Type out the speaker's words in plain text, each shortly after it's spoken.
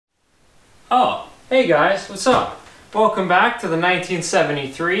Oh, hey guys, what's up? Welcome back to the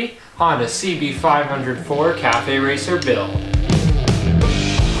 1973 Honda CB500 Cafe Racer build.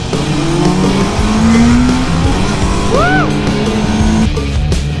 Woo!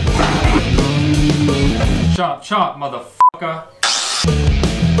 Chop chop, motherfucker.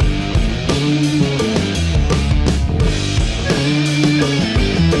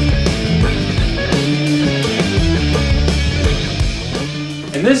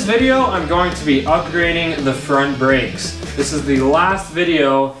 In this video, I'm going to be upgrading the front brakes. This is the last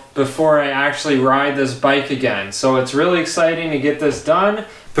video before I actually ride this bike again, so it's really exciting to get this done.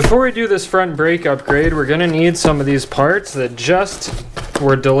 Before we do this front brake upgrade, we're gonna need some of these parts that just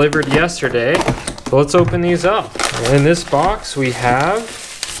were delivered yesterday. So let's open these up. In this box, we have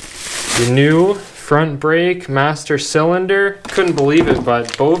the new front brake master cylinder. Couldn't believe it,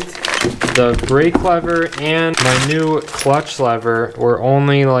 but both the brake lever and my new clutch lever were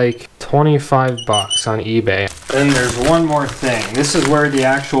only like 25 bucks on eBay. Then there's one more thing. This is where the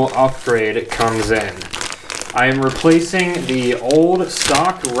actual upgrade comes in. I am replacing the old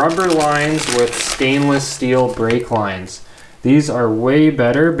stock rubber lines with stainless steel brake lines. These are way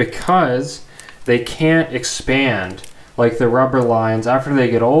better because they can't expand like the rubber lines. After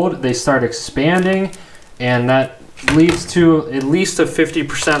they get old, they start expanding, and that leads to at least a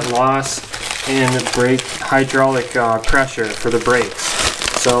 50% loss in brake hydraulic pressure for the brakes.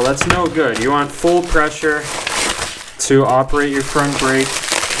 So that's no good. You want full pressure to operate your front brake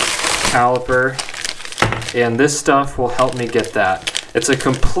caliper, and this stuff will help me get that. It's a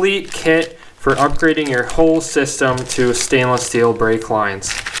complete kit for upgrading your whole system to stainless steel brake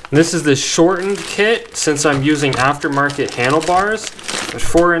lines. This is the shortened kit since I'm using aftermarket handlebars.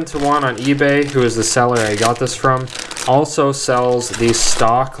 4-into-1 on eBay, who is the seller I got this from, also sells the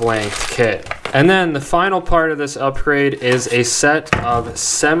stock length kit. And then the final part of this upgrade is a set of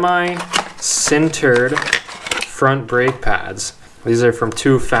semi-sintered front brake pads. These are from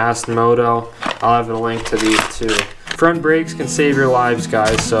Too Fast Moto. I'll have a link to these too. Front brakes can save your lives,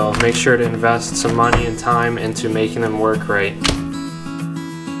 guys, so make sure to invest some money and time into making them work right.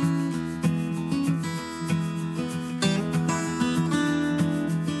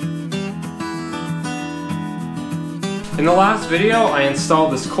 In the last video, I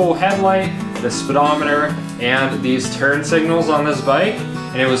installed this cool headlight, the speedometer, and these turn signals on this bike,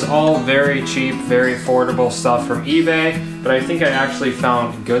 and it was all very cheap, very affordable stuff from eBay, but I think I actually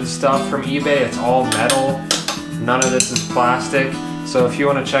found good stuff from eBay. It's all metal, none of this is plastic, so if you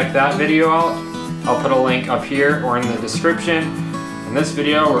want to check that video out, I'll put a link up here or in the description. In this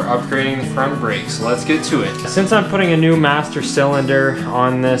video, we're upgrading the front brakes, so let's get to it. Since I'm putting a new master cylinder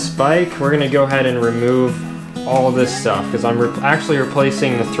on this bike, we're going to go ahead and remove all of this stuff because I'm actually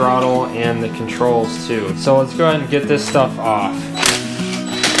replacing the throttle and the controls too. So let's go ahead and get this stuff off.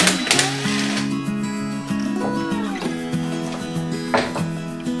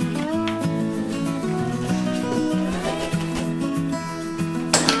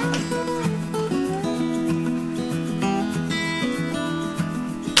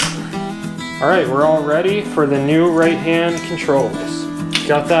 Alright, we're all ready for the new right-hand controls.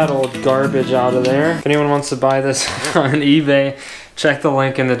 Got that old garbage out of there. If anyone wants to buy this on eBay, check the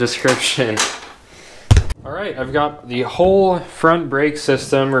link in the description. Alright, I've got the whole front brake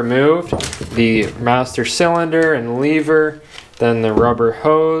system removed. The master cylinder and lever, then the rubber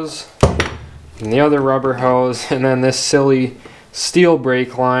hose, and the other rubber hose, and then this silly steel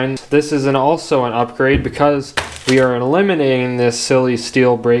brake line. This is also an upgrade because we are eliminating this silly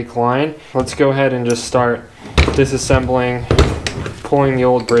steel brake line. Let's go ahead and just start disassembling, pulling the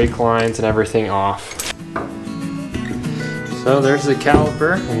old brake lines and everything off. So there's the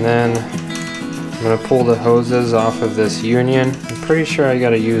caliper, and then I'm going to pull the hoses off of this union. I'm pretty sure I got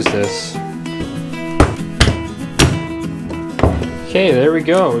to use this. Okay, there we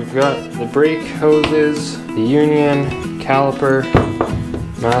go. We've got the brake hoses, the union, caliper,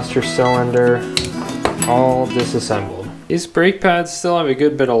 master cylinder, all disassembled. These brake pads still have a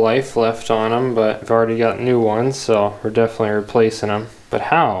good bit of life left on them, but I've already got new ones, so we're definitely replacing them. But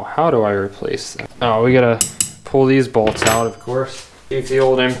how? How do I replace them? Oh, we gotta pull these bolts out, of course. See if the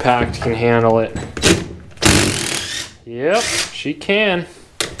old impact can handle it. Yep, she can.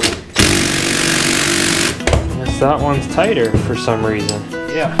 Guess that one's tighter for some reason.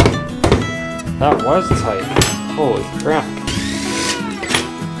 Yeah, that was tight. Holy crap.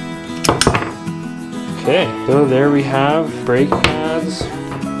 Okay, so there we have brake pads,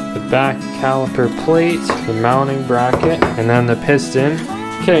 the back caliper plate, the mounting bracket, and then the piston.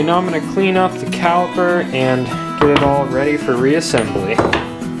 Okay, now I'm going to clean up the caliper and get it all ready for reassembly.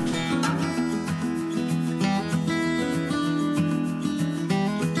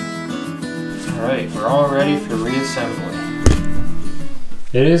 Alright, we're all ready for reassembly.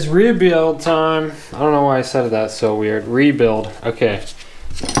 It is rebuild time. I don't know why I said that so weird. Rebuild. Okay.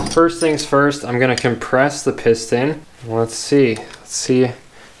 First things first, I'm gonna compress the piston. Let's see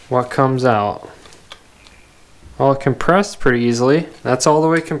what comes out. Well, it compressed pretty easily. That's all the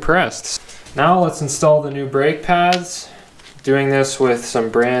way compressed. Now let's install the new brake pads. Doing this with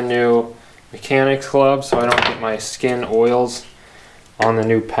some brand new mechanics gloves so I don't get my skin oils on the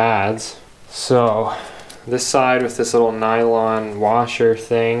new pads. So this side with this little nylon washer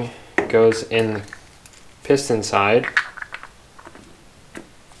thing goes in the piston side.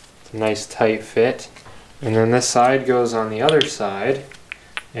 It's a nice tight fit. And then this side goes on the other side,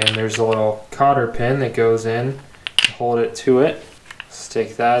 and there's a little cotter pin that goes in to hold it to it.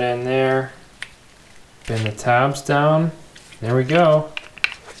 Stick that in there. Pin the tabs down. There we go.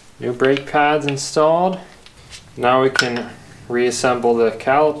 New brake pads installed. Now we can reassemble the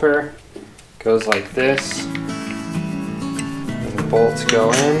caliper. Goes like this. And the bolts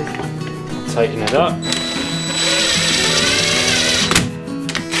go in. Tighten it up.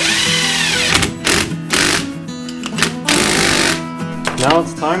 Now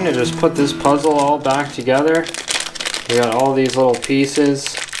it's time to just put this puzzle all back together. We got all these little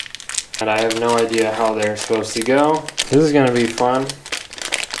pieces and I have no idea how they're supposed to go. This is gonna be fun.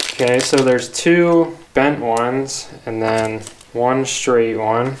 Okay, so there's two bent ones and then one straight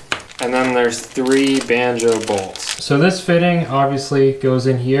one. And then there's 3 banjo bolts. So this fitting obviously goes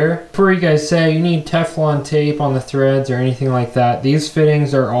in here. Before you guys say you need Teflon tape on the threads or anything like that, these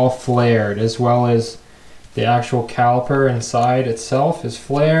fittings are all flared, as well as the actual caliper inside itself is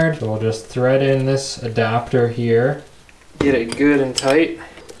flared. So we'll just thread in this adapter here. Get it good and tight.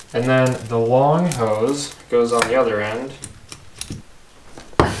 And then the long hose goes on the other end.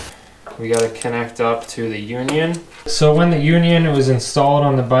 We gotta connect up to the union. So when the union was installed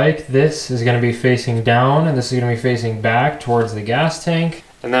on the bike, this is gonna be facing down and this is gonna be facing back towards the gas tank.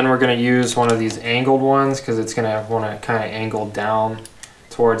 And then we're gonna use one of these angled ones because it's gonna want to kind of angle down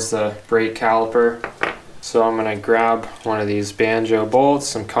towards the brake caliper. So I'm gonna grab one of these banjo bolts,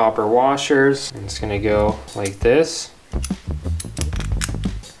 some copper washers, and it's gonna go like this.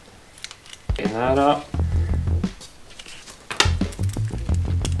 Tighten that up.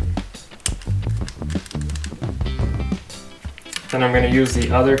 Then I'm going to use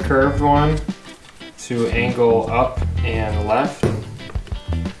the other curved one to angle up and left.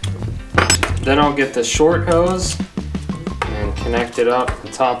 Then I'll get the short hose and connect it up the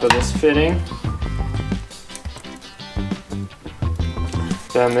top of this fitting.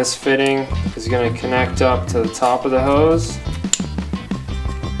 Then this fitting is going to connect up to the top of the hose.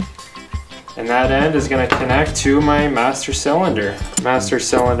 And that end is going to connect to my master cylinder. Master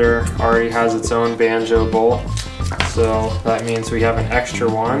cylinder already has its own banjo bolt. So that means we have an extra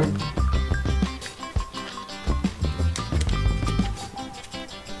one.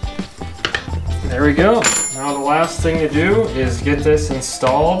 There we go. Now the last thing to do is get this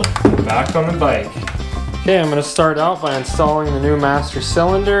installed back on the bike. Okay, I'm going to start out by installing the new master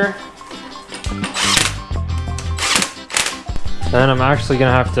cylinder. Then I'm actually going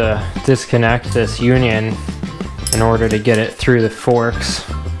to have to disconnect this union in order to get it through the forks.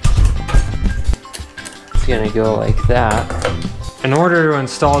 It's gonna go like that. In order to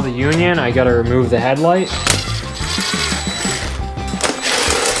install the union, I gotta remove the headlight.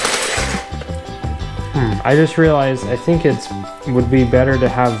 I just realized I think it would be better to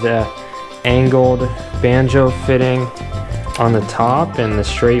have the angled banjo fitting on the top and the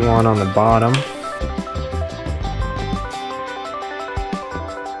straight one on the bottom.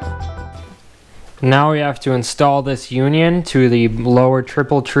 Now we have to install this union to the lower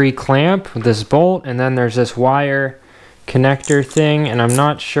triple tree clamp with this bolt, and then there's this wire connector thing, and I'm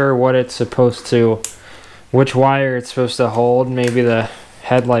not sure what it's supposed to, which wire it's supposed to hold, maybe the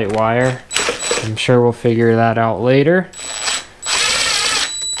headlight wire. I'm sure we'll figure that out later.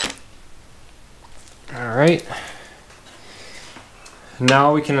 Alright.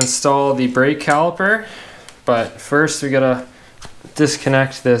 Now we can install the brake caliper, but first we gotta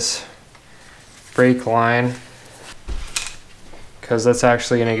disconnect this brake line because that's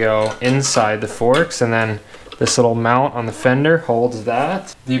actually going to go inside the forks, and then this little mount on the fender holds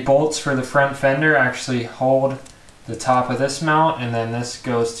that. The bolts for the front fender actually hold the top of this mount, and then this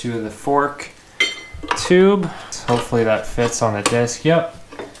goes to the fork tube. Hopefully that fits on the disc. Yep,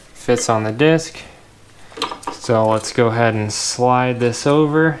 fits on the disc. So let's go ahead and slide this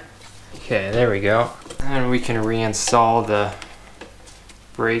over. Okay, there we go. And we can reinstall the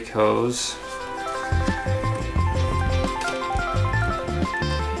brake hose.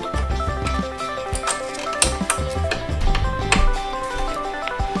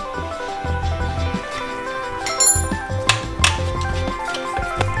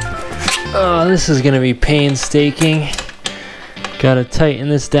 Oh, this is gonna be painstaking. Gotta tighten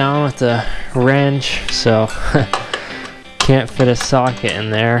this down with the wrench, so can't fit a socket in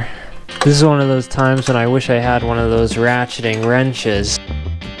there. This is one of those times when I wish I had one of those ratcheting wrenches.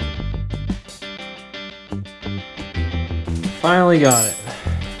 Finally got it.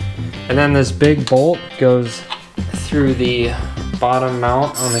 And then this big bolt goes through the bottom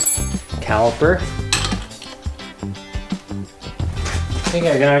mount on the caliper. I think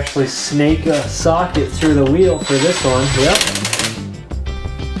I can actually snake a socket through the wheel for this one. Yep.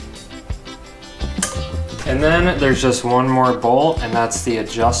 And then there's just one more bolt, and that's the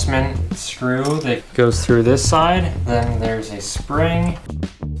adjustment screw that goes through this side. Then there's a spring.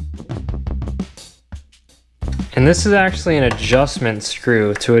 And this is actually an adjustment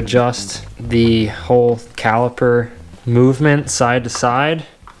screw to adjust the whole caliper movement side to side.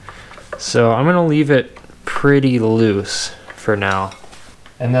 So I'm gonna leave it pretty loose for now.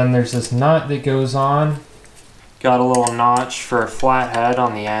 And then there's this nut that goes on. Got a little notch for a flat head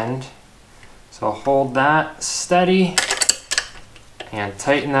on the end. So hold that steady and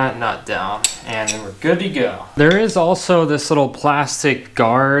tighten that nut down, and then we're good to go. There is also this little plastic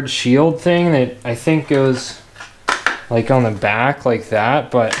guard shield thing that I think goes like on the back like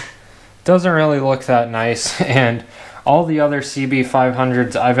that, but doesn't really look that nice. And all the other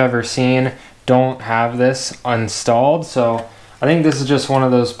CB500s I've ever seen don't have this installed, so I think this is just one of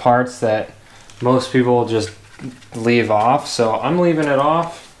those parts that most people just leave off, so I'm leaving it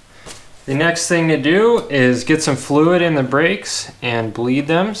off. The next thing to do is get some fluid in the brakes and bleed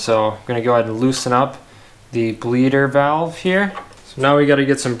them, so I'm gonna go ahead and loosen up the bleeder valve here. So now we gotta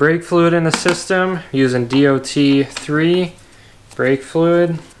get some brake fluid in the system using DOT3 brake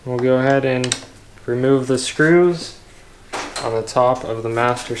fluid. We'll go ahead and remove the screws on the top of the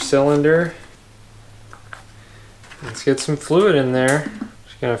master cylinder. Let's get some fluid in there.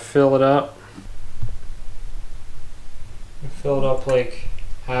 Just gonna fill it up. Fill it up like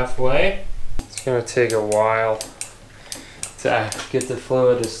halfway. It's gonna take a while to get the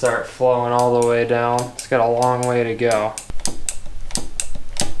fluid to start flowing all the way down. It's got a long way to go.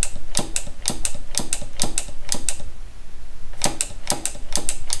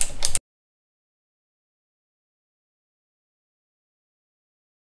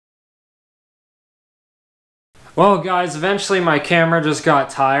 Well guys, eventually my camera just got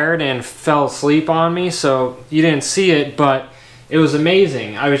tired and fell asleep on me, so you didn't see it, but it was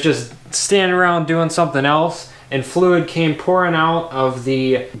amazing. I was just standing around doing something else and fluid came pouring out of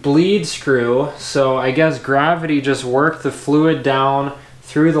the bleed screw, so I guess gravity just worked the fluid down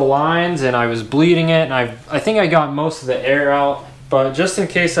through the lines and I was bleeding it, and I think I got most of the air out, but just in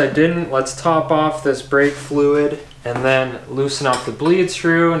case I didn't, let's top off this brake fluid and then loosen up the bleed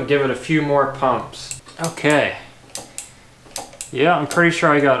screw and give it a few more pumps. Okay, yeah, I'm pretty sure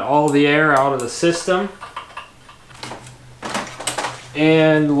I got all the air out of the system.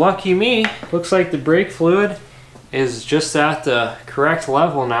 And lucky me, looks like the brake fluid is just at the correct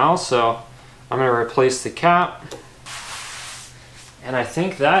level now, so I'm going to replace the cap. And I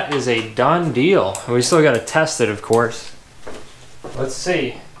think that is a done deal. We still got to test it, of course. Let's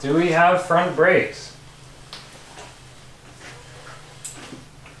see, do we have front brakes?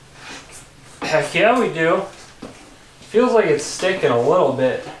 Heck yeah, we do. Feels like it's sticking a little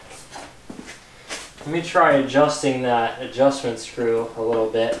bit. Let me try adjusting that adjustment screw a little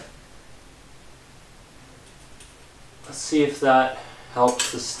bit. Let's see if that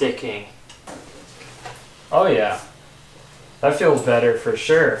helps the sticking. Oh yeah, that feels better for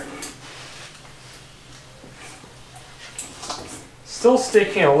sure. Still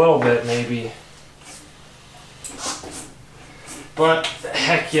sticking a little bit maybe. But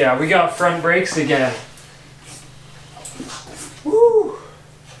heck yeah, we got front brakes again. Woo!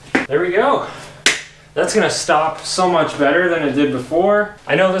 There we go. That's gonna stop so much better than it did before.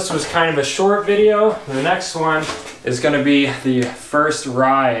 I know this was kind of a short video. The next one is gonna be the first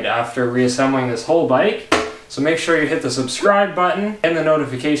ride after reassembling this whole bike. So make sure you hit the subscribe button and the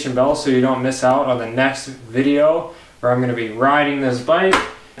notification bell so you don't miss out on the next video where I'm gonna be riding this bike.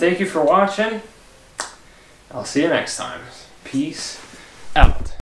 Thank you for watching. I'll see you next time. Peace out.